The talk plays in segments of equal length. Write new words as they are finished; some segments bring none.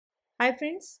Hi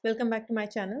friends, welcome back to my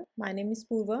channel. My name is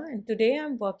Purva and today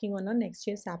I'm working on a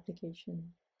nextjs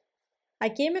application. I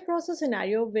came across a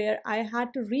scenario where I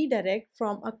had to redirect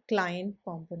from a client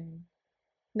component.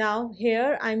 Now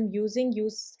here I'm using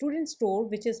use student store,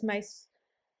 which is my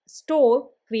store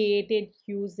created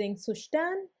using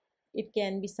Sushtan. It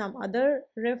can be some other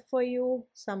ref for you,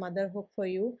 some other hook for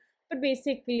you, but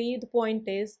basically the point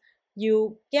is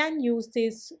you can use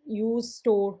this use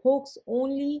store hooks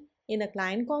only in a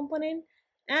client component,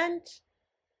 and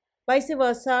vice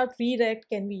versa redirect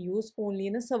can be used only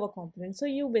in a server component, so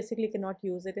you basically cannot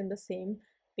use it in the same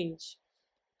page.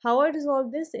 How I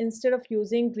resolve this: instead of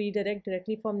using redirect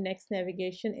directly from next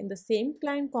navigation in the same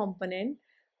client component,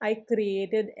 I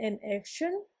created an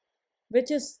action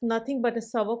which is nothing but a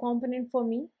server component for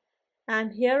me,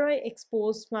 and here I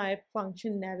expose my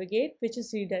function navigate, which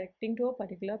is redirecting to a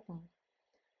particular path.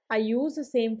 I use the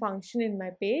same function in my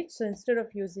page, so instead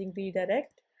of using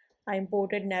redirect, I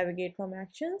imported navigate from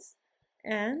actions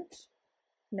and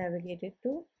navigated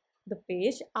to the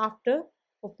page after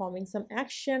performing some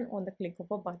action on the click of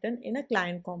a button in a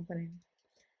client component,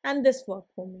 and this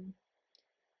worked for me.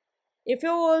 If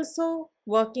you're also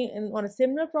working on a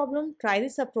similar problem, try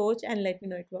this approach and let me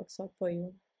know it works out for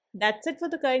you. That's it for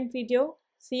the current video.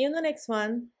 See you in the next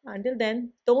one. Until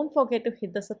then, don't forget to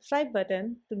hit the subscribe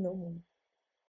button to know more.